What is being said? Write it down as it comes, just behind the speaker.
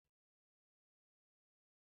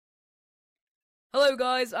Hello,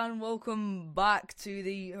 guys, and welcome back to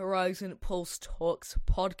the Horizon Pulse Talks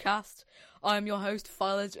podcast. I'm your host,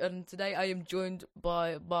 Philage, and today I am joined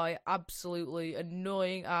by my absolutely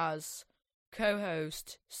annoying as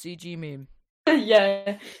co-host, CG Meme.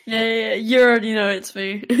 Yeah. You already know it's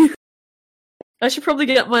me. I should probably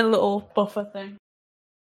get my little buffer thing.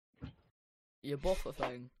 Your buffer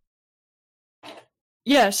thing.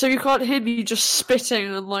 Yeah, so you can't hear me just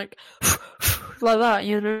spitting and like that,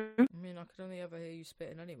 you know? I mean, I could only ever hear you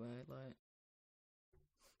spitting anyway,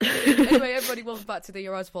 Anyway, everybody, welcome back to the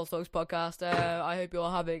Horizon Pulse Talks podcast. I hope you're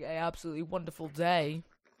having an absolutely wonderful day.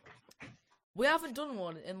 We haven't done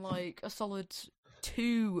one in like a solid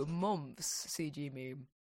 2 months, CG Meme.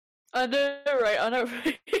 I know,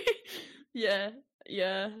 right? Yeah.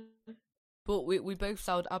 But we both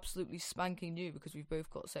sound absolutely spanking new because we've both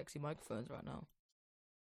got sexy microphones right now.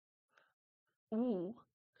 Ooh.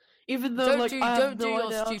 Even though Don't do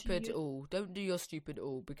your stupid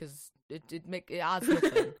because it adds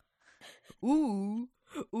nothing. Ooh.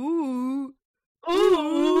 Ooh.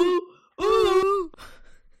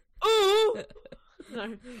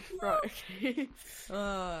 No. Right, okay.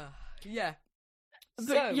 Yeah.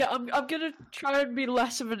 But yeah, I'm gonna try and be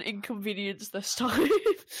less of an inconvenience this time.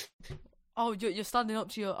 Oh, you're standing up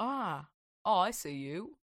to your Oh, I see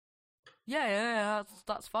you. Yeah,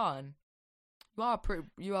 that's fine.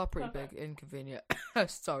 You are pretty big inconvenient.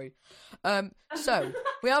 Sorry. So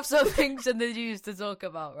we have some things in the news to talk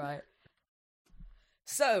about, right?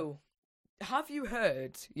 So, have you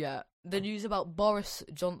heard yet the news about Boris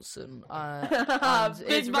Johnson and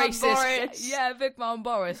his racist? Boris. Yeah, big man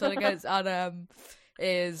Boris, and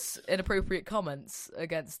his inappropriate comments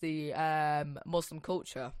against the Muslim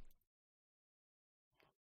culture.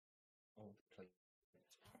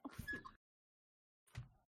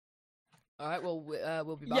 All right, well,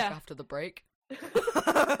 we'll be back after the break.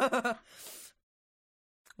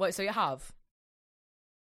 Wait, so you have?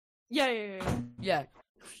 Yeah.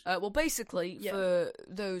 Well, basically, for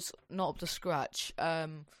those not up to scratch, what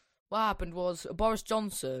happened was Boris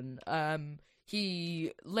Johnson,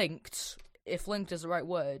 he linked, if linked is the right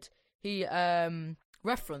word, he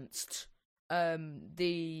referenced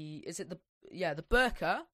the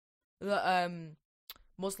burqa that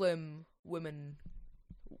Muslim women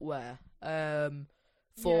wear from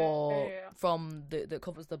that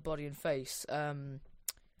covers the body and face,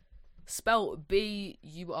 spelt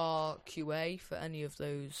BURQA for any of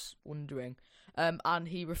those wondering, and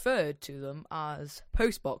he referred to them as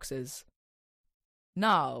post boxes.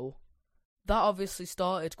 Now, that obviously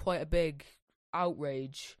started quite a big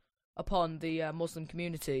outrage upon the Muslim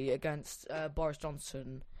community against Boris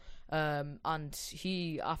Johnson, and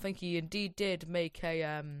I think he indeed did make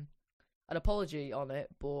an apology on it,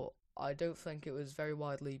 but I don't think it was very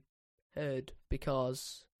widely heard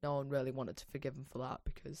because no one really wanted to forgive him for that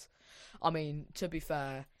because, I mean, to be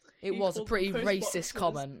fair, it was a pretty racist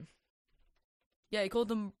comment. Yeah, he called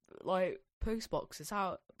them, like, post boxes.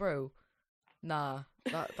 How, bro? Nah,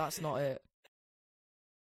 that's not it.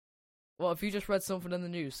 Well, if you just read something in the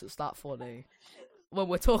news that's that funny when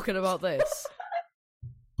we're talking about this?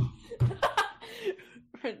 No,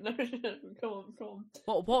 come on.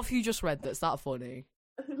 What have you just read that's that funny?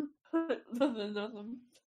 Nothing.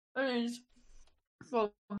 I mean,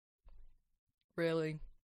 Really?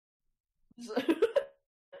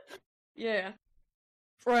 Yeah.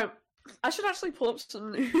 Right. I should actually pull up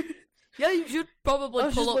some news. Yeah, you should probably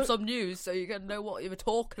pull up some news so you can know what you were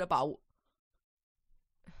talking about.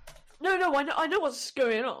 No, I know what's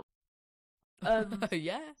going on.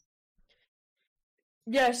 Yeah.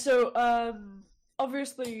 Yeah, so,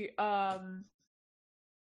 obviously,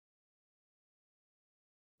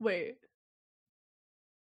 wait.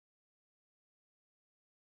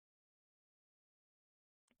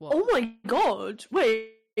 What? Oh my god!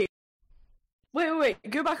 Wait.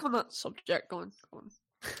 Go back on that subject. Go on.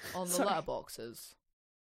 On the Sorry. letterboxes.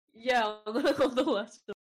 Yeah, on the list.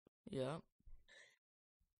 Yeah.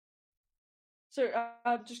 So,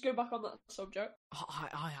 just go back on that subject.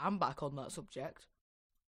 I am back on that subject.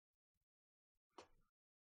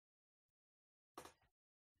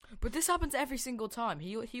 But this happens every single time.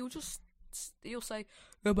 He'll say,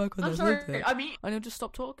 go back on I'm that sorry. subject. I mean, And he'll just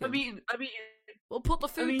stop talking. I mean. Well, put the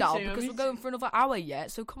food down because we're going for another hour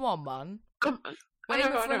yet. So come on, man. We're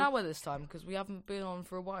aiming for an hour this time because we haven't been on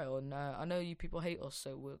for a while, and I know you people hate us,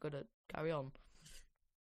 so we're gonna carry on.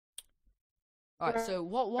 All right. So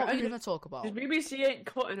what are we gonna talk about? BBC ain't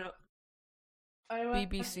cutting it.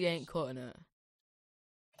 BBC ain't cutting it.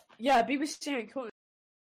 Yeah, BBC ain't cutting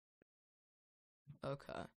it.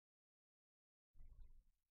 Okay.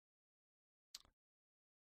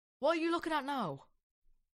 What are you looking at now?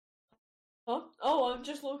 Oh, I'm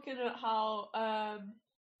just looking at how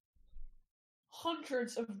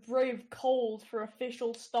hundreds of brave cold for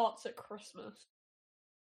official starts at Christmas.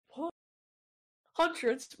 What?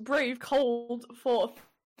 Hundreds brave cold for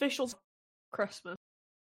official Christmas.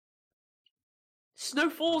 Snow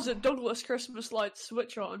falls at Douglas Christmas lights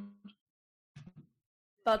switch on.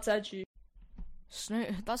 That's edgy.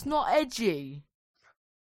 That's not edgy.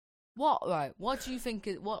 What? Right. What do you think?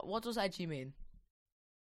 What does edgy mean?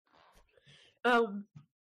 Back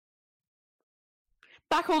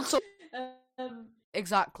on some.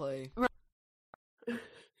 Exactly.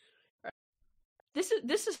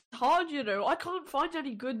 This is hard, you know. I can't find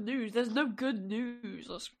any good news. There's no good news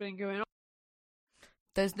that's been going on.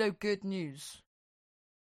 There's no good news.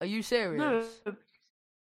 Are you serious?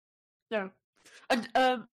 No. And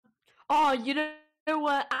you know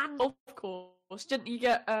and of course, didn't you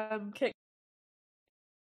get kicked?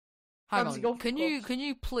 Hang on. Can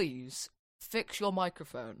you please fix your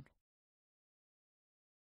microphone?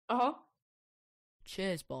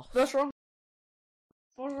 Cheers, boss. What's wrong?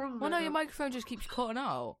 What's wrong? Well, no, your microphone just keeps cutting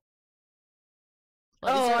out.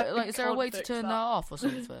 Is there a way to turn that off or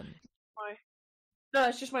something? No,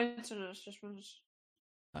 it's just my internet. It's just my.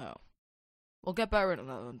 Oh. Well, get better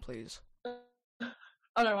internet then, please.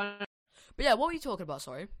 I know. But yeah, what were you talking about?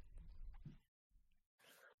 Sorry.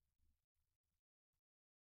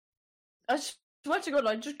 I swear to God,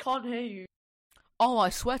 I just can't hear you. Oh, I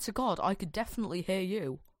swear to God, I could definitely hear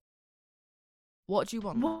you. What do you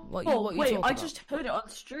want? What you wait, talking I about? just heard it on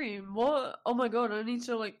stream. What? Oh my God, I need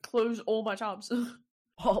to close all my tabs.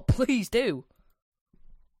 Oh, please do.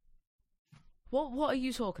 What are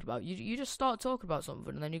you talking about? You just start talking about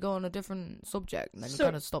something and then you go on a different subject and then you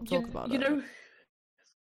kind of stop talking about it.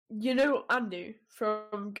 You know Andy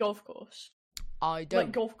from Golf Course? I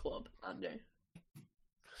don't. Golf club, Andy.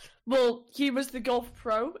 Well, he was the golf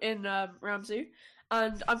pro in Ramsey,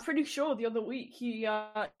 and I'm pretty sure the other week he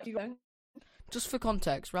Just for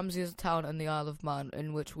context, Ramsey is a town in the Isle of Man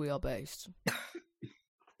in which we are based.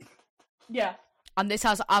 Yeah. And this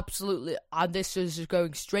is just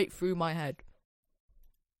going straight through my head.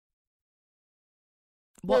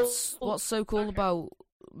 What's so cool about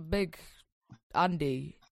Big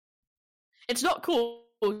Andy? It's not cool.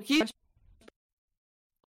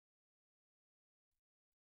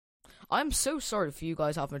 I'm so sorry for you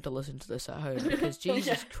guys having to listen to this at home because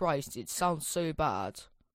Jesus Christ, it sounds so bad.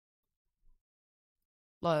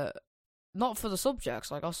 Not for the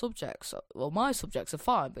subjects, our subjects. Well, my subjects are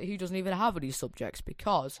fine, but he doesn't even have any subjects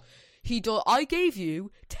because I gave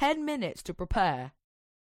you 10 minutes to prepare.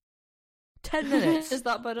 10 minutes. Is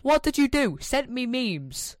that better? What did you do? Sent me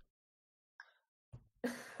memes.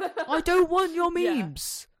 I don't want your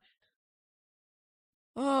memes.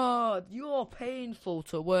 Oh, you're painful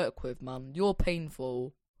to work with, man. You're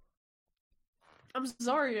painful. I'm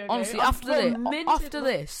sorry. Okay? Honestly, after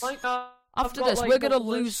this, we're gonna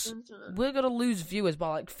lose viewers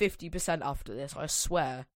by 50% after this. I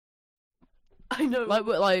swear. I know.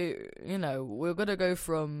 We're gonna go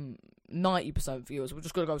from 90% viewers. We're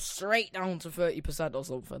just gonna go straight down to 30% or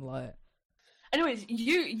something . Anyways,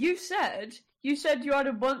 you said you had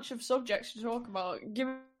a bunch of subjects to talk about. Give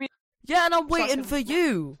me. Yeah, and I'm waiting for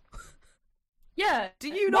you. Yeah. Do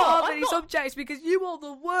you not have any subjects because you are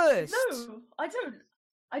the worst? No, I don't.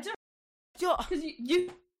 Because you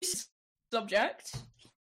subject.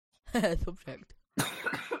 Subject.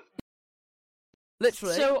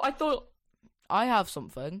 Literally. So I thought. I have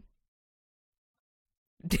something.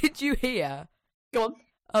 Did you hear? Go on.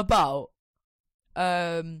 About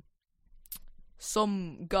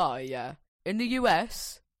some guy, in the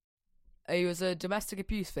US. He was a domestic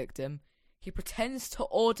abuse victim. He pretends to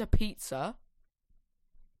order pizza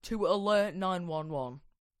to alert 911.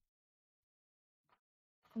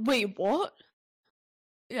 Wait, what?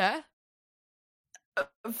 Yeah.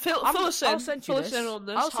 Fill us in. I'll send you this. On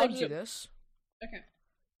this. I'll send you this. Okay.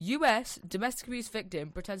 US domestic abuse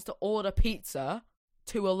victim pretends to order pizza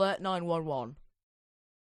to alert 911.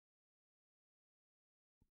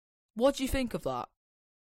 What do you think of that?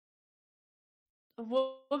 A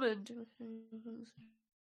woman.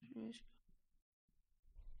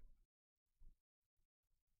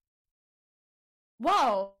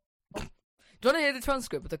 Wow. Do you want to hear the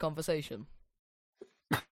transcript of the conversation?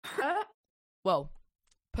 Well,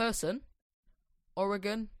 person,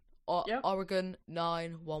 Oregon, Oregon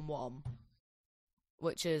 911,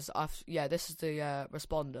 which is this is the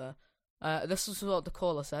responder. This is what the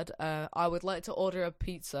caller said. I would like to order a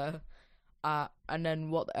pizza, and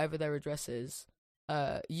then whatever their address is.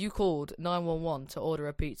 You called 911 to order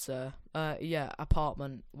a pizza.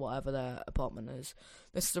 Apartment, whatever their apartment is.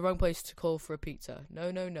 This is the wrong place to call for a pizza.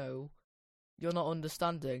 No. You're not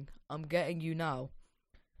understanding. I'm getting you now.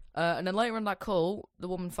 And then later in that call, the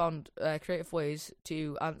woman found creative ways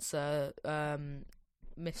to answer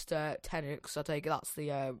Mr. Tenix. I take it that's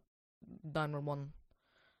the 911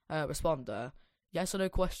 responder. Yes or no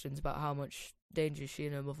questions about how much danger she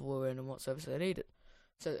and her mother were in and what service they needed.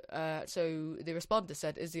 So the responder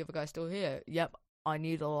said, "Is the other guy still here?" "Yep, I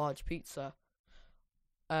need a large pizza."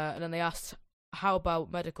 And then they asked, "How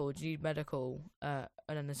about medical? Do you need medical?" And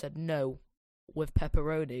then they said, "No, with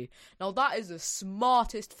pepperoni." Now that is the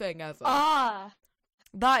smartest thing ever. Ah,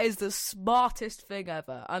 That is the smartest thing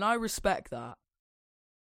ever, and I respect that.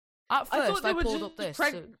 At first, I pulled up this.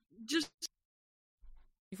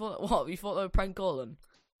 You thought what? You thought they were prank calling?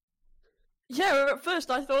 Yeah, at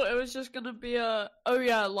first I thought it was just gonna be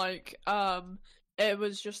it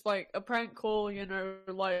was just like a prank call,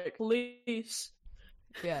 like police.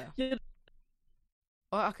 Yeah. You know?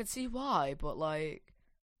 Well, I could see why, but like,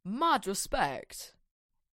 mad respect.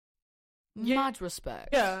 Mad respect.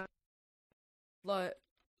 Yeah. Like,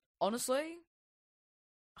 honestly,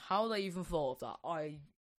 how they even thought of that, I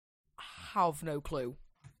have no clue.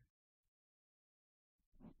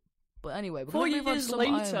 But anyway, we're 4 going to move on to years some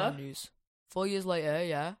Iron later. Man news. 4 years later,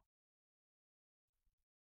 yeah.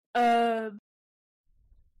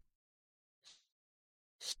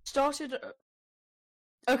 Started.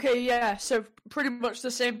 Okay, yeah. So pretty much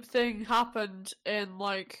the same thing happened in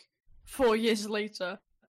like 4 years later.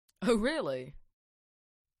 Oh, really?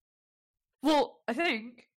 Well, I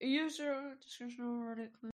think user discussion already.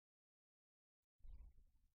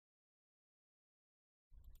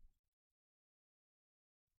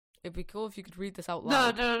 It'd be cool if you could read this out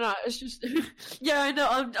loud. No. It's just yeah, I know.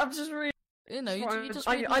 I'm just reading. You know, you just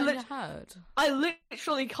I- read I it in lit- your head. I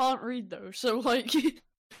literally can't read though, so like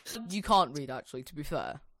You can't read, actually, to be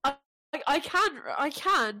fair. I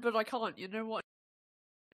can, but I can't. You know what?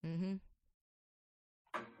 Mm-hmm.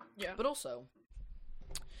 Yeah. But also,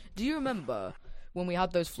 do you remember when we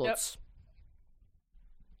had those floods?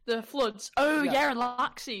 The floods. Oh Yeah. yeah, in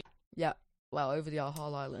Laxey. Yeah, well, over the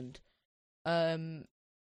Arhal Island.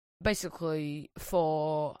 Basically,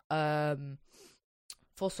 for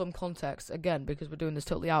some context, again, because we're doing this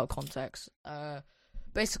totally out of context,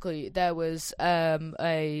 basically, there was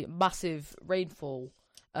a massive rainfall.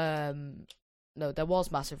 No, there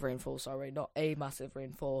was massive rainfall, sorry, not a massive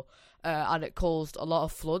rainfall, and it caused a lot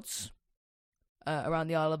of floods around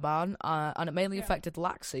the Isle of Man, and it mainly affected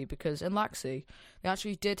Laxey, because in Laxey, they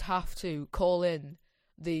actually did have to call in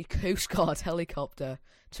the Coast Guard helicopter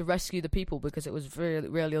to rescue the people because it was really,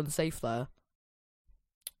 really unsafe there.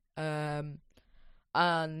 And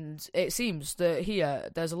it seems that here,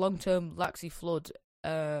 there's a long-term Laxey flood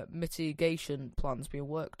mitigation plans being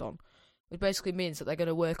worked on, which basically means that they're going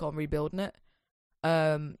to work on rebuilding it.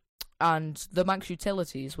 And the Manx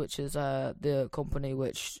Utilities, which is the company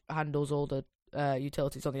which handles all the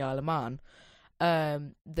utilities on the Isle of Man,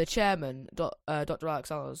 the chairman, Dr. Alex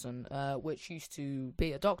Allison, which used to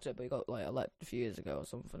be a doctor, but he got like elected a few years ago or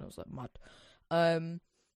something. It was like mad. And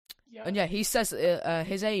yeah, he says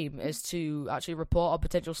his aim is to actually report on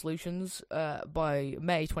potential solutions by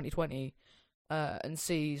May 2020, and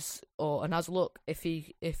has a look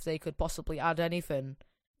if they could possibly add anything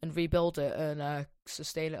and rebuild it and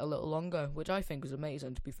sustain it a little longer, which I think is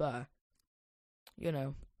amazing. To be fair, you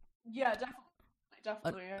know. Yeah,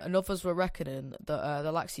 definitely. Yeah. And others were reckoning that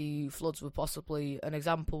the Laxey floods were possibly an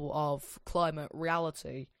example of climate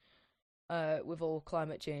reality, with all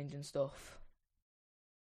climate change and stuff.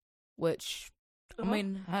 Which, I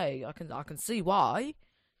mean, hey, I can see why.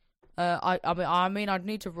 I mean, I'd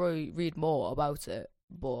need to read more about it,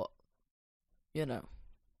 but you know.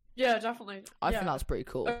 Yeah, definitely. I think that's pretty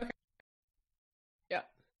cool. Okay.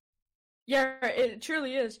 Yeah, it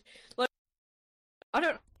truly is. Like, I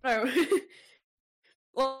don't know.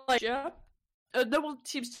 Well, like, yeah, no one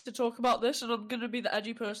seems to talk about this, and I'm gonna be the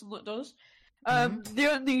edgy person that does.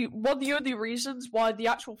 The only reasons why the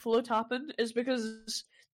actual flood happened is because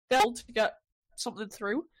they're able to get something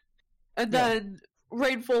through, and then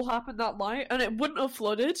rainfall happened that night, and it wouldn't have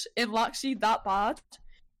flooded in Laxey that bad,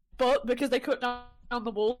 but because they cut down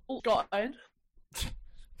the wall, it got in.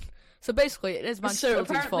 So basically, it is Manx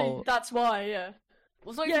Utilities' fault. That's why, yeah.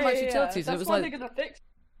 Well, it's not even Manx Utilities. That's it was why like they're gonna fix.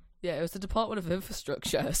 Yeah, it was the Department of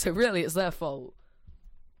Infrastructure, so really it's their fault.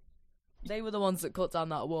 They were the ones that cut down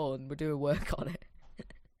that wall and were doing work on it.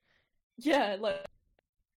 Yeah, like.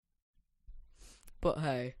 But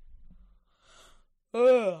hey.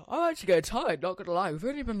 I'm actually getting tired, not gonna lie. We've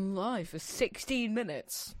only been live for 16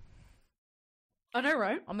 minutes. I know,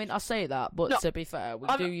 right? I mean, I say that, but No, to be fair, we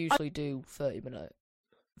do usually do 30-minute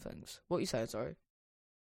things. What are you saying, sorry?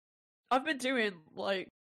 I've been doing, like.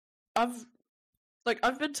 Like,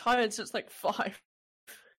 I've been tired since, like, 5.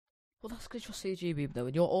 Well, that's because you're CG Meme, though,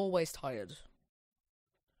 and you're always tired.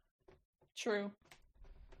 True.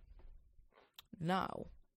 Now,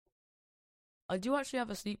 I do actually have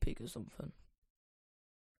a sneak peek of something.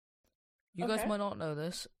 You guys Okay. might not know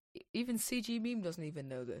this. Even CG Meme doesn't even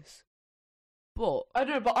know this. But I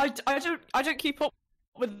don't know, but I don't keep up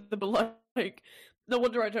with the like. No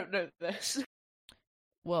wonder I don't know this.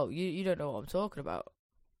 well, you don't know what I'm talking about.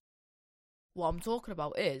 What I'm talking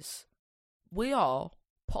about is we are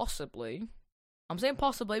possibly. I'm saying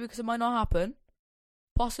possibly because it might not happen.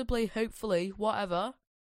 Possibly, hopefully, whatever.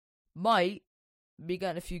 Might be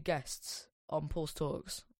getting a few guests on Pulse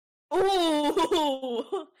Talks.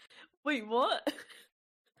 Oh, wait, what?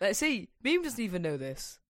 Let's see. Meme doesn't even know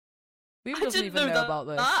this. Meme I doesn't didn't even know know about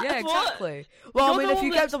this. that. Yeah, What? exactly. Well, You're I mean, the if you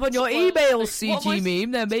one kept up on your that's emails, like, what CG am I-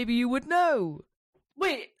 Meme, then maybe you would know.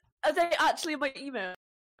 Wait, are they actually in my email?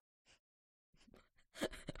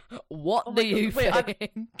 What Oh do my God, you wait, I'm-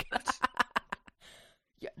 think?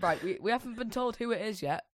 Yeah, right, we haven't been told who it is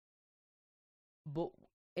yet, but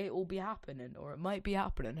it will be happening, or it might be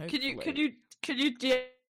happening. Hopefully. Can you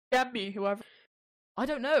DM me whoever? I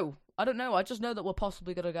don't know. I just know that we're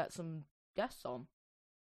possibly gonna get some guests on.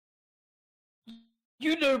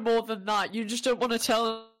 You know more than that. You just don't want to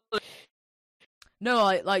tell. No,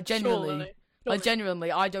 like genuinely, Surely. like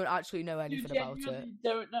genuinely, I don't actually know You anything about it. genuinely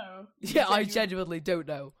don't know. You Yeah, I genuinely don't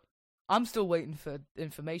know. I'm still waiting for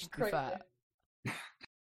information. To be Crazy. fair.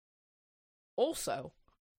 Also,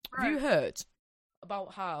 have Right. you heard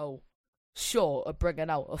about how Shaw are bringing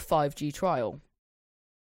out a 5G trial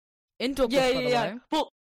in Douglas? Yeah, by yeah, the yeah. way.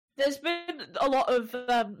 Well, there's been a lot of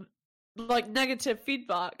like negative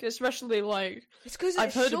feedback, especially like It's because I've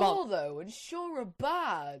it's heard Shaw about- though, and Shaw are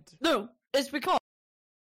bad. no, it's because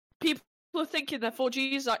people are thinking their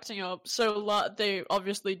 4G is acting up, so they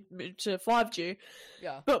obviously moved to 5G.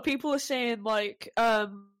 Yeah. But people are saying like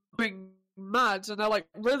going mad, and they're like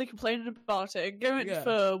really complaining about it and going Yeah.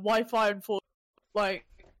 for Wi-Fi and 4. Like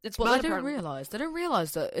it's But mad. they don't apparently. realise. They don't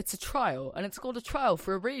realise that it's a trial, and it's called a trial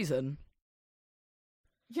for a reason.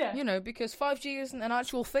 Yeah. You know, because 5G isn't an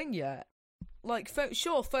actual thing yet. Like,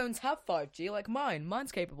 sure, phones have 5G, like mine.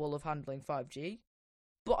 Mine's capable of handling 5G,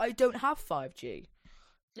 but I don't have 5G.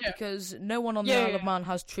 Yeah. Because no one on the Yeah, Isle of yeah. Man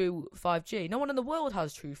has true 5G. No one in the world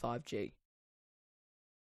has true 5G.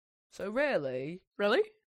 So really, Really?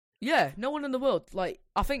 yeah, no one in the world. Like,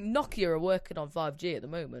 I think Nokia are working on 5G at the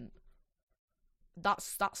moment.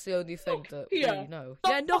 That's the only thing that we Nokia? know.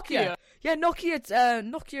 Not Yeah, Nokia. Nokia. Yeah,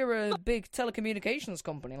 Nokia are a big telecommunications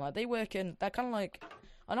company. Like, they're kind of like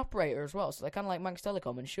an operator as well. So they're kind of like Manx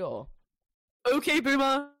Telecom and Shaw. Okay,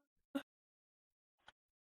 boomer.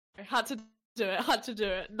 I had to do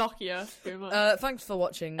it. Nokia, boomer. Thanks for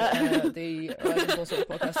watching the Rising Bull Soccer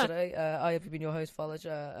podcast today. I have been your host,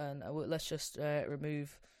 Falager, and let's just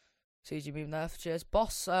remove CG Meme there. Cheers,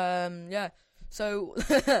 boss. Yeah. So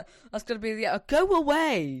that's gonna be go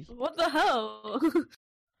away. What the hell?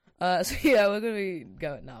 So yeah, we're gonna be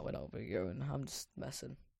going now. We're not gonna be going. I'm just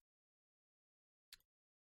messing.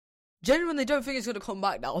 Genuinely, don't think he's gonna come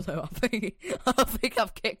back now. Though I think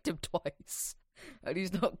I've kicked him twice, and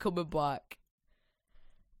he's not coming back.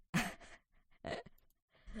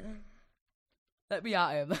 Let me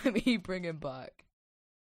at him. Let me bring him back.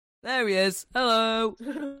 There he is. Hello.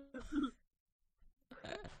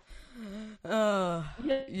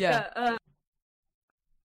 Yeah.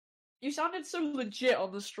 You sounded so legit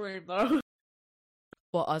on the stream, though.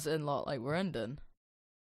 What, as in like we're ending?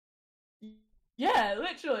 Yeah,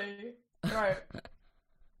 literally. Right.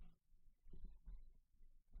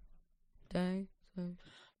 Day.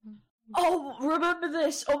 Oh, remember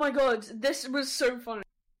this? Oh my god, this was so funny.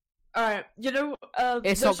 Alright, you know,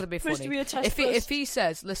 It's not gonna be supposed funny. to be a test If he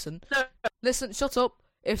says, listen, shut up.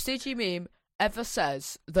 If CG Meme ever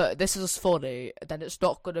says that this is funny, then it's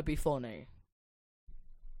not gonna be funny.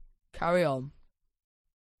 Carry on.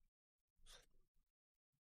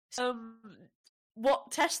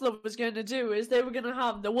 What Tesla was going to do is they were going to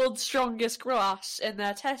have the world's strongest grass in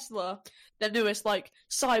their Tesla, their newest like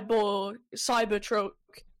Cybertruck.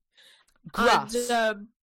 Grass. And,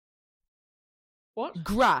 what?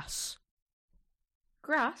 Grass.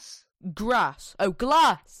 Grass? Grass. Oh,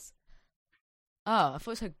 glass. Oh, I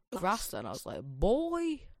thought it said grass then. I was like,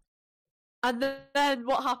 boy. And then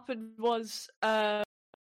what happened was,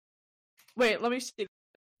 wait, let me see.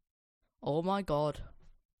 Oh my god.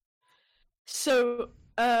 So,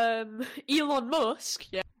 Elon Musk,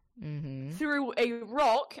 yeah, Mm-hmm. threw a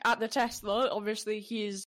rock at the Tesla. Obviously,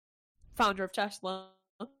 he's founder of Tesla.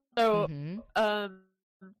 So, Mm-hmm.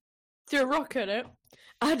 threw a rock at it,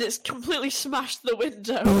 and it's completely smashed the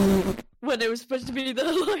window when it was supposed to be there.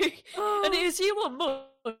 Like, and it is Elon Musk.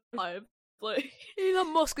 Like,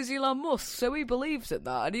 Elon Musk is Elon Musk, so he believes in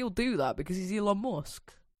that, and he'll do that because he's Elon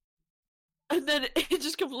Musk. And then it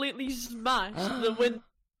just completely smashed the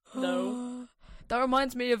window. That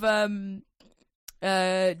reminds me of did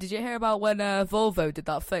you hear about when Volvo did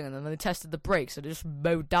that thing and then they tested the brakes and it just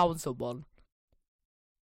mowed down someone?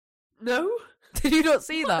 No. Did you not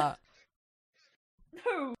see that?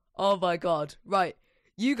 No. Oh my god! Right,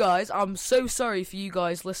 you guys, I'm so sorry for you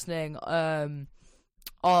guys listening.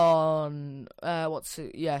 On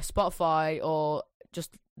Spotify or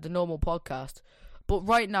just the normal podcast. But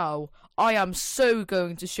right now, I am so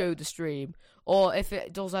going to show the stream, or if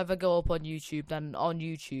it does ever go up on YouTube, then on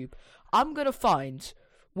YouTube, I'm gonna find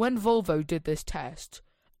when Volvo did this test.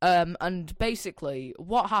 And basically,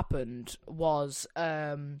 what happened was,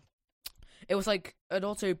 it was like an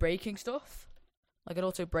auto braking stuff, like an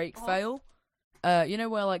auto brake fail. You know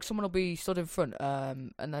where like someone will be stood in front,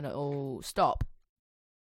 and then it'll stop.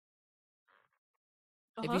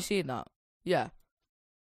 Have you seen that? Yeah.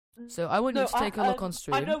 So I want you to take a look on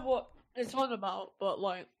stream. I know what it's on about, but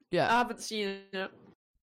like, yeah, I haven't seen it.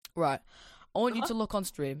 Right. I want you to look on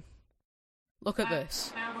stream. Look at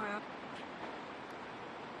this.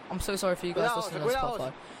 I'm so sorry for you guys listening on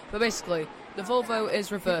Spotify. But basically, the Volvo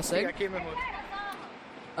is reversing.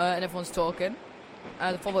 And everyone's talking.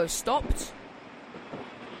 The Volvo stopped.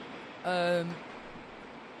 Just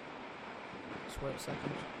wait a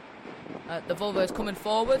second. The Volvo is coming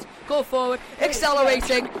forward. Go forward.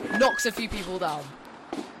 Accelerating. Knocks a few people down.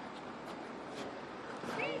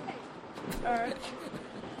 Alright.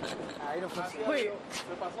 Wait.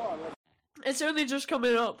 It's only just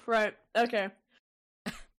coming up, right? Okay.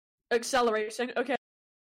 Accelerating. Okay.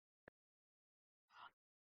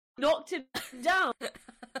 Knocked it down.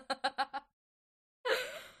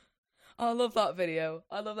 I love that video.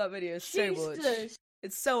 I love that video so Jesus. much.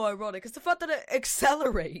 It's so ironic. It's the fact that it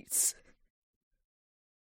accelerates.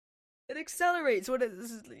 It accelerates when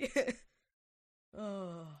it's...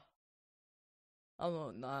 oh. I'm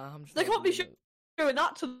not... Nah, I'm just... They can't be showing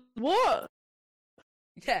that to what?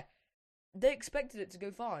 Yeah. They expected it to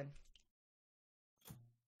go fine.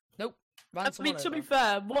 Nope. I mean, to be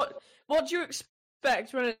fair, what do you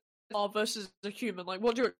expect when it's a car versus a human? Like,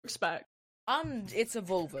 what do you expect? And it's a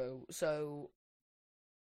Volvo, so...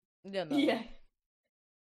 Yeah, no. Yeah.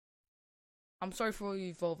 I'm sorry for all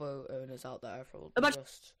you Volvo owners out there for all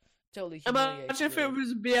just totally Imagine humiliating. if it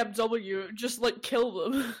was BMW, just like kill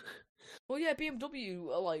them. Well, yeah,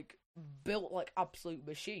 BMW are like built like absolute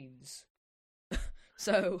machines.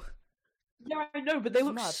 So. Yeah, I know, but they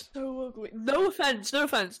look so ugly. No offense, no.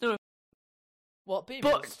 What, Beamers?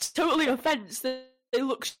 But totally offense, they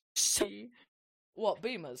look so. What,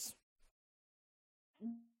 Beamers?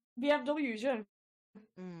 BMWs, yeah.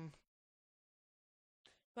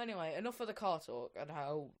 But anyway, enough of the car talk and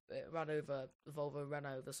how it ran over, the Volvo ran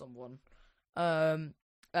over someone.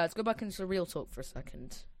 Let's go back into the real talk for a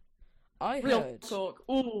second. Real talk.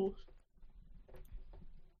 Ooh.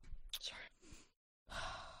 Sorry.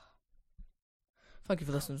 Thank you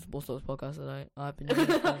for listening to the Ball Stars podcast today. I've been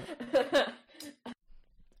using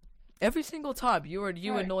every single time you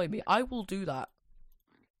annoy me, I will do that.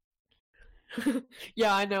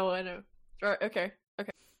 Yeah, I know. Right, okay.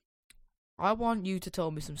 I want you to tell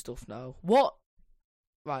me some stuff now. What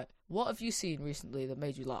have you seen recently that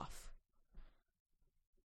made you laugh?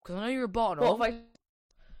 Because I know you're a bottom.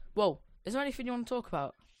 Whoa, is there anything you want to talk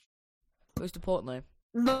about? Most importantly.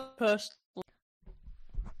 No, personally.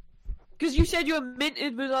 Because you said you were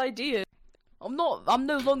minted with ideas. I'm not. I'm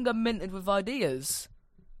no longer minted with ideas.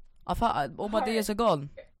 I've had all my ideas are gone.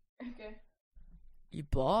 Okay. You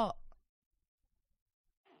bought.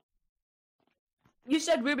 You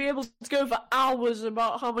said we'd be able to go for hours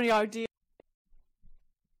about how many ideas.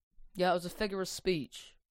 Yeah, it was a figure of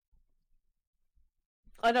speech.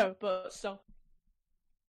 I know, but still.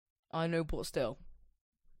 I know, but still.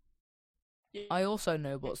 Yeah. I also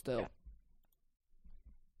know, but still.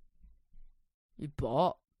 You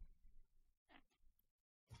bought.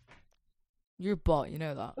 You're a bot, you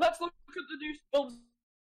know that. Let's look at the new films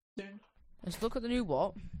soon. Let's look at the new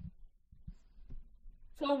what?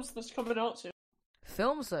 Films that's coming out soon.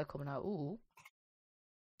 Films that are coming out. Ooh.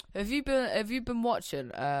 Have you been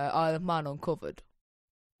watching Iron Man Uncovered?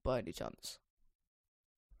 By any chance?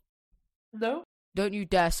 No. Don't you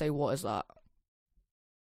dare say what is that.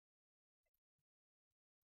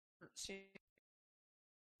 Let's see.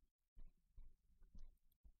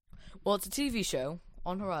 Well, it's a TV show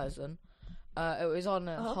on Horizon. It was on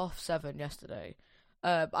 7:30 yesterday.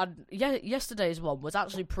 And yeah, yesterday's one was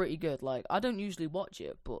actually pretty good. Like, I don't usually watch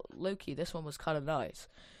it, but low-key, this one was kind of nice.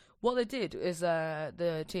 What they did is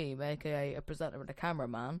the team, aka a presenter and a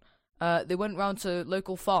cameraman, they went round to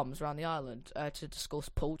local farms around the island to discuss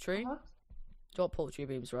poultry. Uh-huh. Do you know what poultry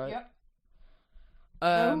means, right? Yep.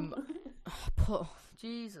 But,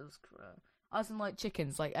 Jesus Christ. As in, like,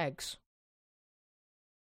 chickens, like eggs.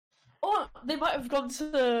 Or they might have gone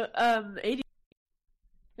to AD.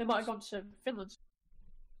 They might have gone to Finland.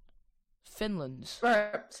 Finland.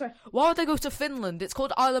 Right. Sorry. Why would they go to Finland? It's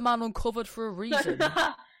called Isle of Man Uncovered for a reason.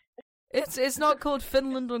 It's not called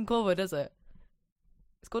Finland Uncovered, is it?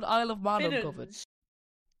 It's called Isle of Man Uncovered. Finland.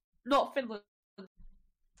 Not Finland.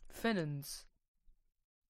 Finlands.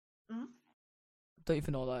 Hmm? Don't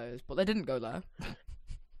even know what that is, but they didn't go there.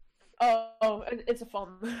 Oh, it's a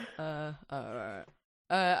fun. Right.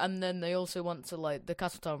 And then they also went to like the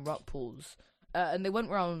Castletown rock pools, and they went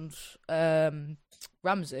round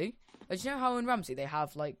Ramsey. Do you know how in Ramsey they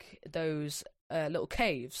have like those little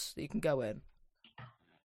caves that you can go in?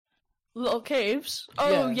 Little caves.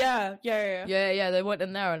 Oh yeah. Yeah. They went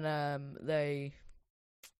in there and they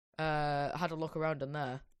had a look around in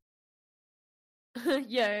there.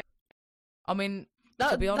 Yeah. I mean,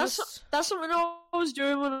 to be honest, that's something I was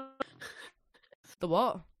doing when. The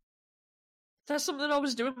what? That's something I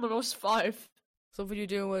was doing when I was 5. Something you're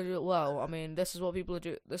doing when you're, well, I mean, this is what people are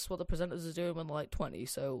doing. This is what the presenters are doing when they're like 20.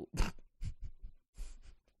 So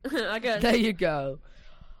I guess. there you go.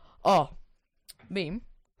 Oh, Meme,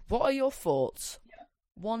 what are your thoughts? Yeah.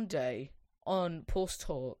 One day on Pulse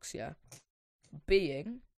Talks,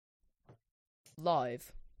 being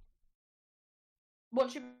live,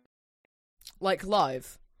 What you like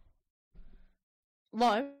live,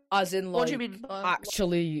 live? as in like What do you mean live?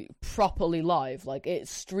 actually properly live, like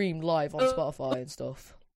it's streamed live on Spotify and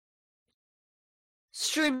stuff.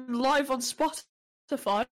 Stream live on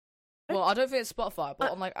Spotify. Well, I don't think it's Spotify,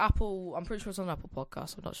 but on like Apple, I'm pretty sure it's on Apple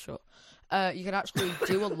Podcasts. I'm not sure. You can actually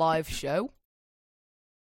do a live show,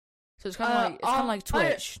 so it's kind of like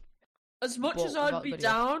Twitch. As much but as I'd without be video.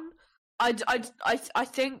 down, I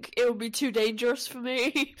think it would be too dangerous for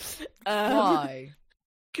me. Why?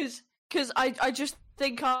 Because I just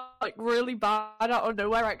think I'm like really bad out of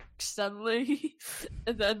nowhere accidentally,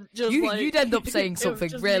 and then just You'd end up saying it would something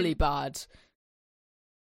just really be- bad.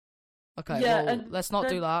 Okay, Yeah, well, and let's not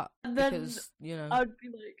do that and then because you know I'd be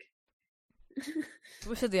like,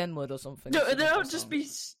 we said the N word or something. no, it's and then I not would just be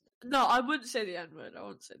no, I wouldn't say the N word. I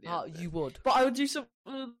wouldn't say the N word. you would. But I would do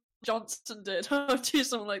something Johnson did. I would do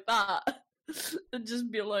something like that, and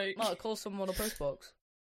just be like, No, call someone a postbox.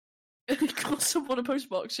 call someone a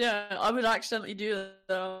postbox. Yeah, I would accidentally do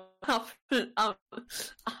that. Apple.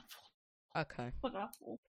 Okay. What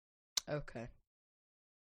apple? Okay.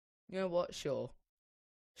 You know what? Sure.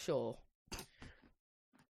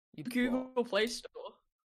 You Google Play Store.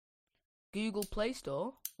 Google Play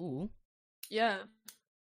Store. Ooh, Yeah.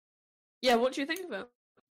 Yeah. What do you think of it?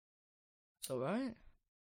 it's alright.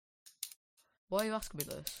 Why are you asking me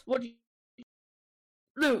this? What do you?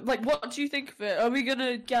 No, like, what do you think of it? Are we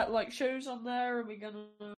gonna get like shows on there? Are we gonna?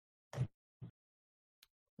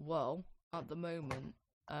 Well, at the moment,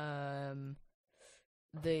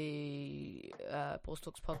 the Pulse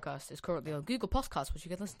Talks podcast is currently on Google Podcasts, which you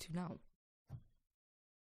can listen to now.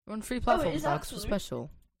 We're on 3 platforms is now 'cause we're actually?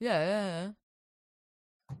 special. Yeah.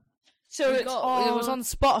 So It was on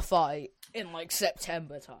Spotify in like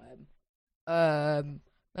September time.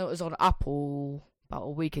 It was on Apple about a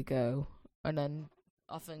week ago, and then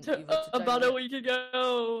I think either today about or- a week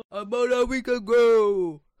ago. About a week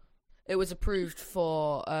ago, it was approved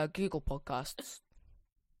for Google Podcasts.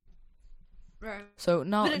 Right. So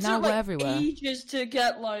now But it now took we're like everywhere. ages to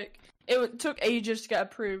get like it took ages to get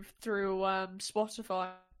approved through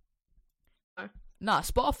Spotify. Nah,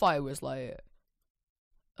 Spotify was like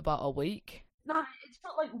about a week. Nah, it's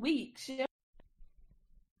not like weeks. Yeah.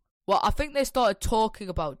 Well, I think they started talking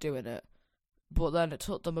about doing it, but then it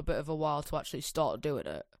took them a bit of a while to actually start doing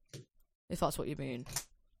it. If that's what you mean.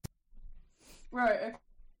 Right.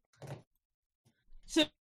 Okay. So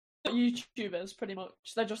YouTubers pretty much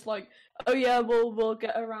they're just like, oh yeah, we'll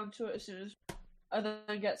get around to it as soon as, and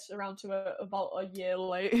then gets around to it about a year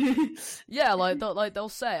late. Yeah, they'll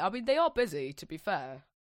say. I mean, they are busy. To be fair,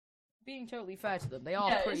 being totally fair to them, they are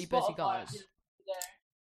Yeah, pretty it's busy Spotify, guys. you know,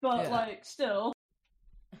 but Yeah. like still.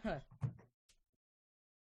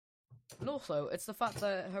 And also, it's the fact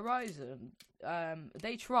that Horizon,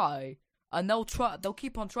 they try, and they'll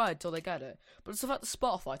keep on trying until they get it. But it's the fact that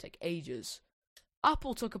Spotify take ages.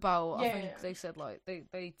 Apple took about, I think Yeah. they said like,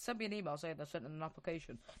 they sent me an email saying they sent in an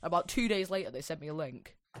application. About 2 days later, they sent me a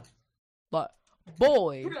link. Like,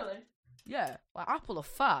 boy, Really? Yeah, like Apple are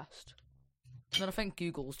fast. And then I think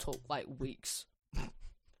Google's took like weeks.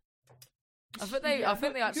 I think they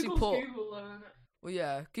actually Google's put. Google, though, isn't it? Well,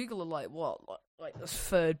 yeah, Google are like what, like the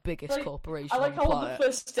third biggest Like, corporation I on like the how on planet. the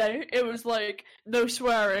first day it was like no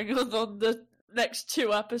swearing, and on the next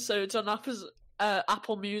 2 episodes on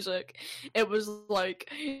Apple Music, it was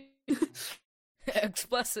like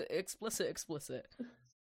explicit.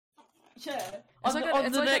 yeah. It's On like the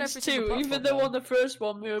it's like on next every single 2, even platform though now. on the first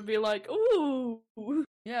one we would be like, ooh.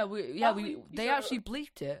 Yeah, Apple, they so- actually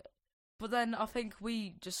bleeped it, but then I think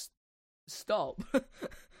we just stopped,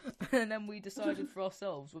 and then we decided for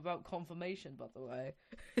ourselves without confirmation, by the way.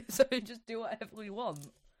 So we just do whatever we want.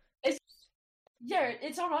 Yeah,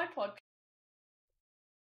 it's on iPod.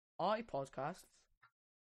 iPodcasts.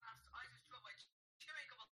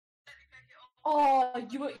 Oh,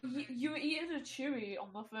 you were eating a chewy on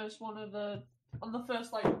the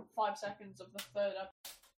first like 5 seconds of the third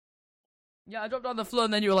episode. Yeah, I dropped on the floor,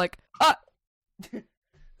 and then you were like, ah.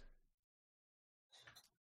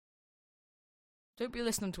 Don't be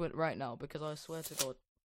listening to it right now, because I swear to God.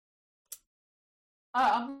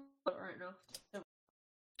 I'm not right now.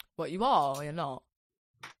 What, you are or you're not?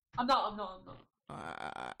 I'm not.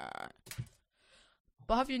 Alright.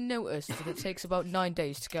 But have you noticed that it takes about 9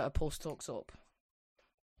 days to get a Pulse Talks up?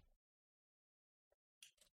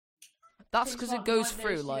 That's because it goes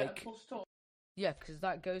through, like... Yeah, because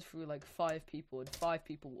that goes through, like, 5 people, and 5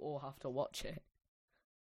 people all have to watch it.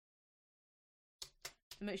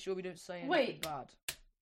 To make sure we don't say anything bad.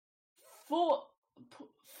 5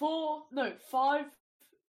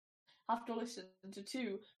 have to listen to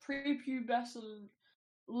 2 prepubescent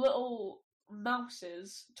little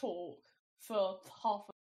mouses talk for half.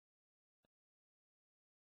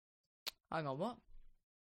 Hang on, what?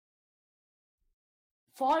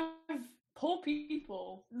 5 poor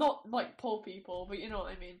people, not like poor people, but you know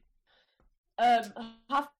what I mean.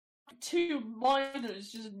 Have 2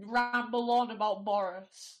 minors just ramble on about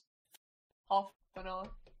Boris. Half an hour.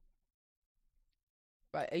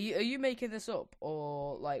 Right, are you making this up,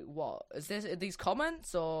 or like what? Are these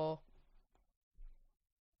comments, or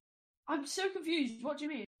I'm so confused. What do you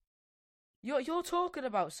mean? you're talking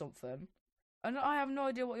about something, and I have no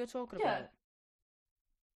idea what you're talking Yeah. about.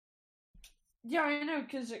 Yeah, I know,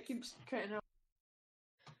 because it keeps cutting out.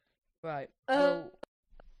 Right. Well,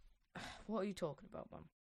 what are you talking about, man?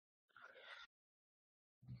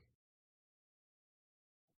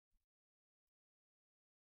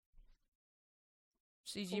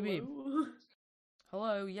 CGB.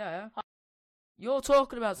 Hello, yeah. You're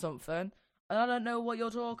talking about something, and I don't know what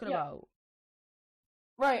you're talking Yeah. about.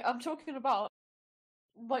 Right, I'm talking about,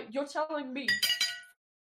 like, you're telling me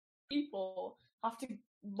people have to,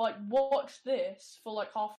 like, watch this for,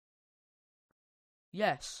 like, half.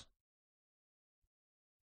 Yes.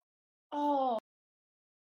 Oh.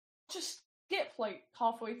 Just skip, like,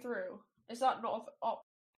 halfway through. Is that not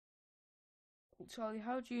Charlie,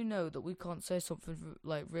 how do you know that we can't say something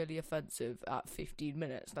like really offensive at 15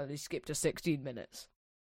 minutes? Now they skipped to 16 minutes.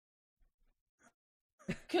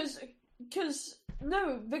 Because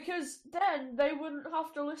then they wouldn't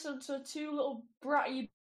have to listen to 2 little bratty.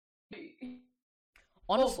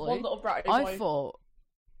 Honestly, one little bratty boy. I thought.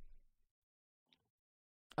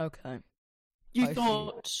 Okay. You I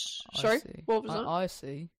thought. see. Sorry? I see. What was that? I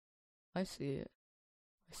see. I see it.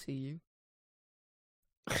 I see you.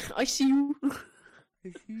 I see you. I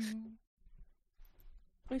see you.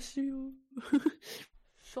 I see you.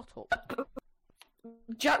 Shut up.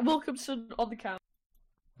 Jack Wilkinson on the cam.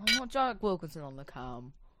 I'm not Jack Wilkinson on the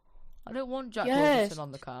cam. I don't want Jack Yes. Wilkinson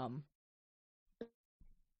on the cam.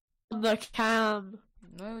 On the cam.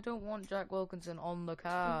 No, I don't want Jack Wilkinson on the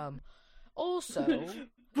cam. Also,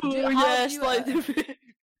 Oh, you- how yes, do you, like the.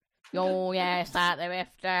 oh yes, at the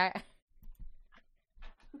rifter.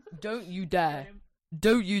 Don't you dare!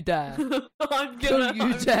 Don't you dare! I'm Don't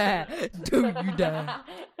you dare! Don't you dare!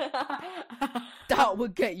 That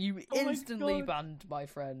would get you Oh my instantly God. banned, my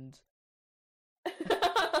friend.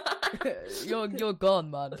 You're gone,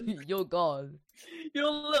 man. You're gone. Your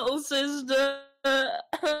little sister.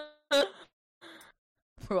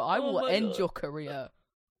 Bro, I Oh will my end God. your career.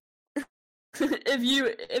 if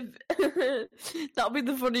that'll be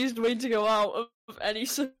the funniest way to go out of any.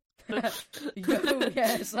 Yo,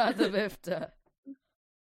 yes, at the rifter.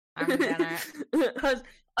 I'm gonna.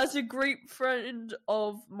 as a great friend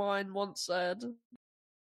of mine once said.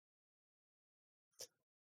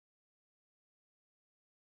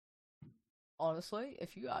 Honestly,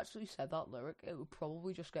 if you actually said that lyric, it would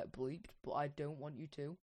probably just get bleeped, but I don't want you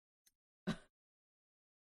to.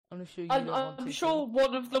 I'm sure you don't want I'm to. sure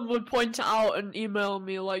one of them would point it out and email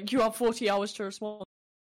me like, "You have 40 hours to respond."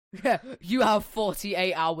 Yeah, you have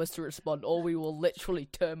 48 hours to respond, or we will literally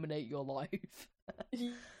terminate your life.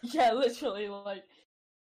 Yeah, literally, like.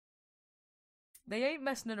 They ain't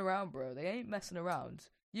messing around, bro. They ain't messing around.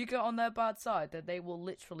 You get on their bad side, then they will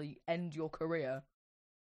literally end your career.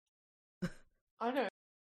 I know.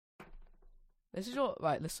 This is your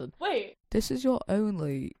right. Listen, Wait. this is your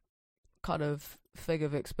only kind of thing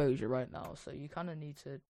of exposure right now, so you kind of need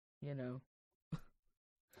to, you know.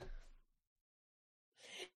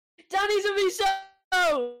 Danny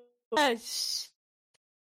DeVito! Yes!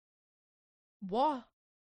 What?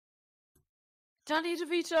 Danny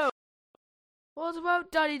DeVito! What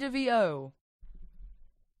about Danny DeVito?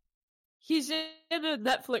 He's in a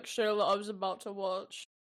Netflix show that I was about to watch.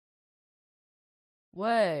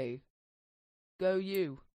 Way. Go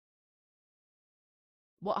you.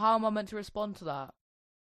 What? How am I meant to respond to that?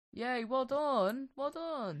 Yay, well done. Well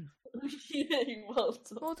done. Yay, well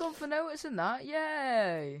done. Well done for noticing that.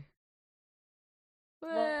 Yay.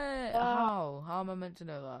 Wait, how? How am I meant to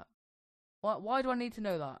know that? Why do I need to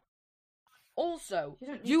know that? Also,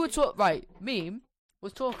 you were right. Meme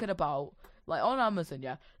was talking about like on Amazon.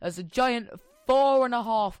 Yeah, there's a giant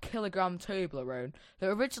 4.5 kilogram Toblerone that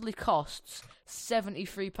originally costs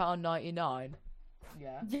 £73.99.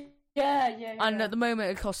 Yeah. Yeah. And at the moment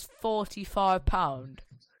it costs £45.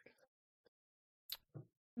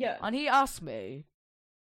 Yeah. And he asked me,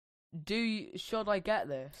 should I get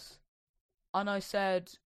this? And I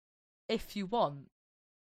said, if you want.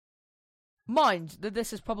 Mind that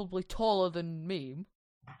this is probably taller than Meme.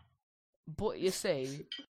 But you see,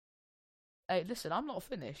 hey, listen, I'm not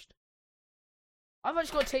finished. I've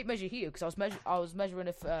actually got a tape measure here because I was measuring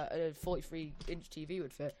if a 43-inch TV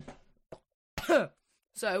would fit.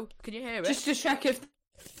 So, can you hear it? Just to check if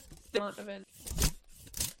the Can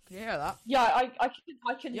you hear that? Yeah,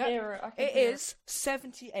 I can hear it. It is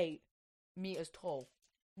 78 meters tall.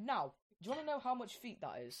 Now, do you want to know how much feet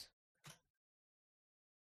that is?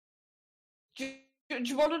 Do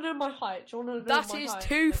you want to know my height? Do you want to know That my is height?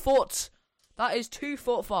 2 foot. That is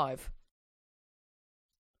 2'5".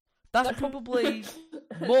 That's probably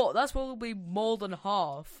more. That's probably more than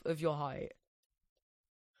half of your height.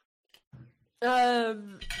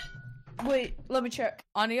 Wait, let me check.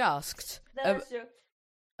 And he asked, and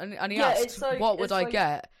he Yeah, asked, it's like- what would it's I like-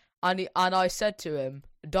 get? And I said to him,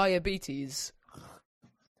 diabetes.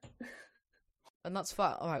 And that's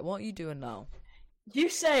fact. All right, what are you doing now? You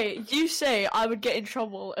say I would get in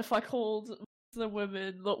trouble if I called the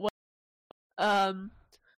women that were,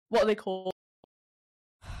 what are they called?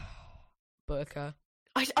 Burqa.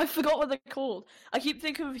 I forgot what they're called. I keep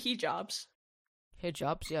thinking of hijabs.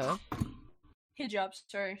 Hijabs, yeah. Hijabs,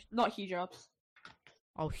 sorry, not hijabs.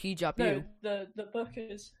 I'll hijab No, you. the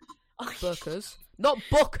burqas. Burqas. Not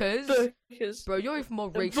bookers. Burqas. Bro, you're even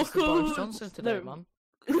more racist than Boris Johnson today, No. man.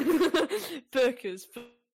 Burqas.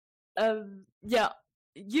 Yeah.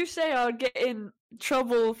 You say I'll get in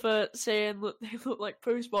trouble for saying that they look like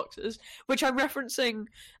post boxes, which I'm referencing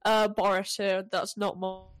Boris here. That's not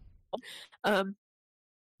my.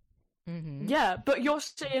 Yeah, but you're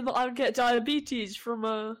saying that I would get diabetes from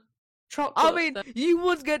a chocolate. I mean, you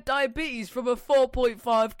would get diabetes from a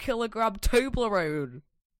 4.5 kilogram Toblerone.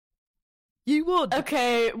 You would.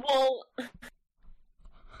 Okay, well,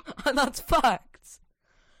 And that's facts.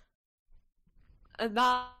 and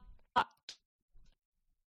that.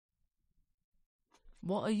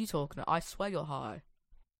 What are you talking about? I swear you're high.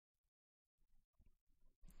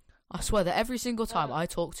 I swear that every single time I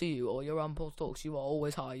talk to you or your uncle talks, you are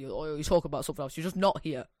always high. Or you talk about something else. You're just not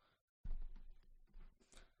here.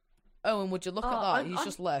 Oh, and would you look at that? He's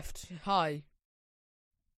just left. Hi.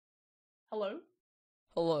 Hello.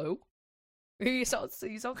 Hello. You sound so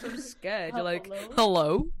scared. You're like,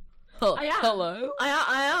 Hello? hello. I am. Hello.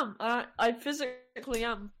 I am. I physically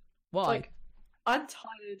am. Why? Like, I'm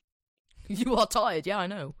tired. You are tired. Yeah, I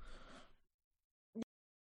know.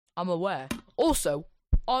 I'm aware. Also,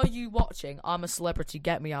 are you watching I'm a Celebrity,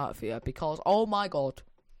 Get Me Out of Here? Because, oh my god.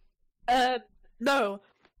 No.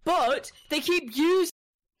 But they keep using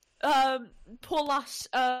poor lass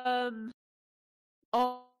on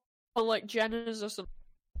like Jenner's or something.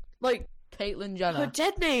 Like Caitlyn Jenner. her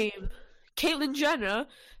dead name. Caitlyn Jenner.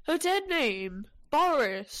 Her dead name.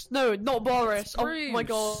 Boris. No, not Boris. Oh my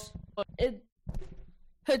god.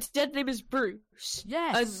 Her dead name is Bruce.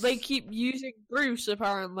 Yes. And they keep using Bruce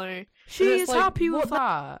apparently. She And it's is like, happy with what the-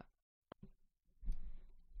 that.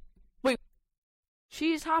 Wait.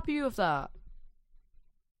 She's happy with that.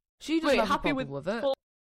 She doesn't Wait, have happy a problem with it.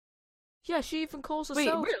 Yeah, she even calls Wait,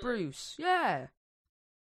 herself really? Bruce. Yeah.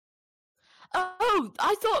 Oh,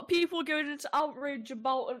 I thought people were going into outrage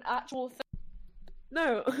about an actual thing.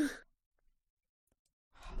 No.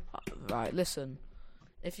 Right, listen.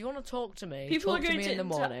 If you want to talk to me, People talk are to going me to in the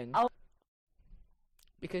morning.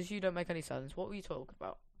 Because you don't make any sense. What were you talking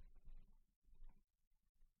about?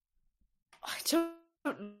 I don't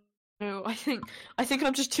know. I think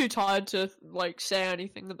I'm just too tired to say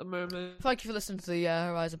anything at the moment. Thank you for listening to the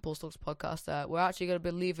Horizon Pulse Talks podcast. We're actually going to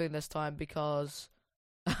be leaving this time because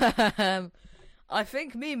I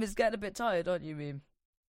think Meme is getting a bit tired, aren't you, Meme?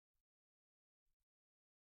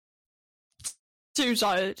 Too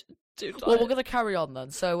tired. Well, we're going to carry on then.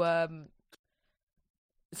 So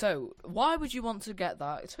why would you want to get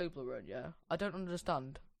that Toblerone? Yeah, I don't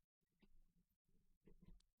understand.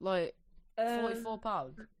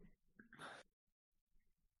 £44.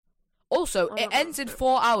 Also, it ends in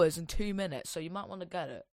 4 hours and 2 minutes, so you might want to get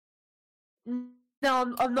it.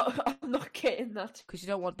 No, I'm not getting that. Because you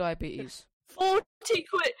don't want diabetes. 40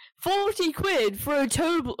 quid. 40 quid for a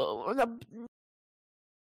Toblerone.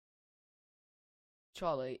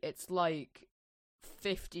 Charlie, it's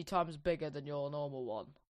 50 times bigger than your normal one.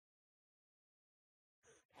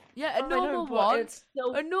 Yeah, a normal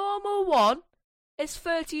one is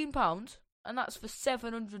 £13, and that's for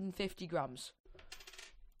 750 grams.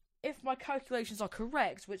 If my calculations are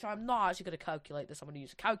correct, which I'm not actually going to calculate this, I'm going to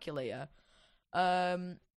use a calculator.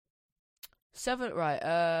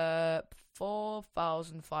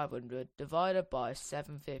 4,500 divided by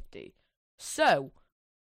 750. So,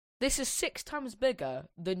 this is 6 times bigger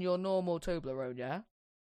than your normal Toblerone, yeah?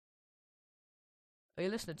 Are you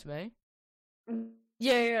listening to me?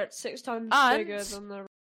 Yeah, it's 6 times bigger than the...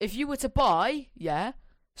 If you were to buy,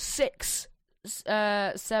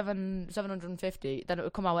 750, then it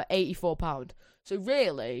would come out at £84. So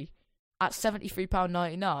really, at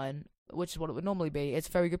 £73.99, which is what it would normally be, it's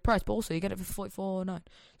a very good price. But also, you get it for $44.09.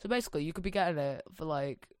 So basically, you could be getting it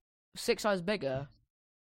for 6 times bigger,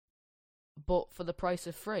 but for the price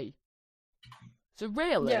of 3. So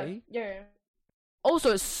really, yeah.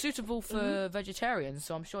 Also, it's suitable for vegetarians,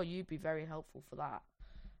 so I'm sure you'd be very helpful for that.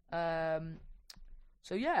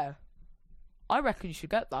 So yeah, I reckon you should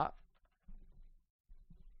get that.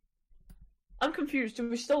 I'm confused. Are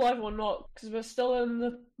we still live or not? Because we're still in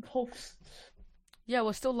the pulse. Yeah,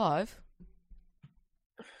 we're still live.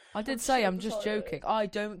 I did say I'm just joking. I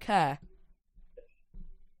don't care.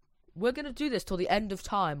 We're gonna do this till the end of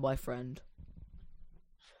time, my friend.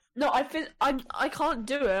 No, I can't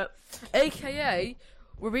do it. AKA,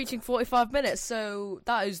 we're reaching 45 minutes, so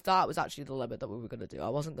that was actually the limit that we were gonna do. I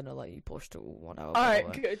wasn't gonna let you push to 1 hour.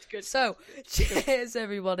 Alright, good. So, cheers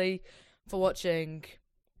everybody for watching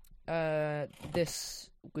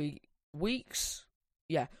this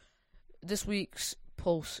week's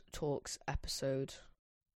Pulse Talks episode.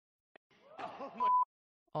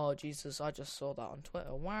 Oh Jesus, I just saw that on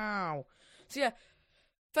Twitter. Wow. So yeah,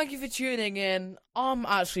 thank you for tuning in. I'm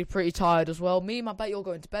actually pretty tired as well. Meme, I bet you're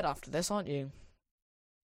going to bed after this, aren't you?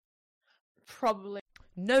 Probably.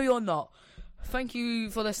 No, you're not. Thank you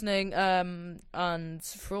for listening. And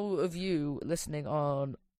for all of you listening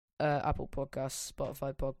on Apple Podcasts,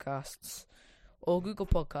 Spotify Podcasts, or Google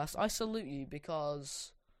Podcasts, I salute you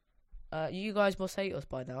because you guys must hate us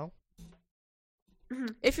by now.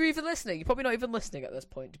 If you're even listening, you're probably not even listening at this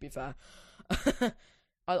point, to be fair.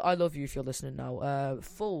 I love you if you're listening now.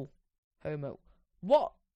 Full homo.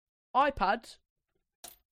 What? iPad?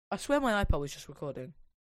 I swear my iPad was just recording.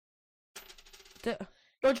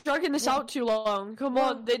 You're dragging this out too long. Come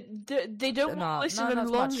on, they don't want to listen any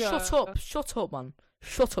longer. Shut up, man.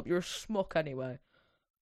 Shut up, you're a schmuck anyway.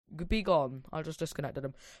 Be gone. I just disconnected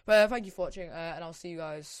him. But thank you for watching, and I'll see you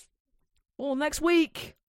guys all next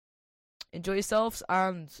week. Enjoy yourselves,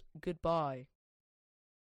 and goodbye.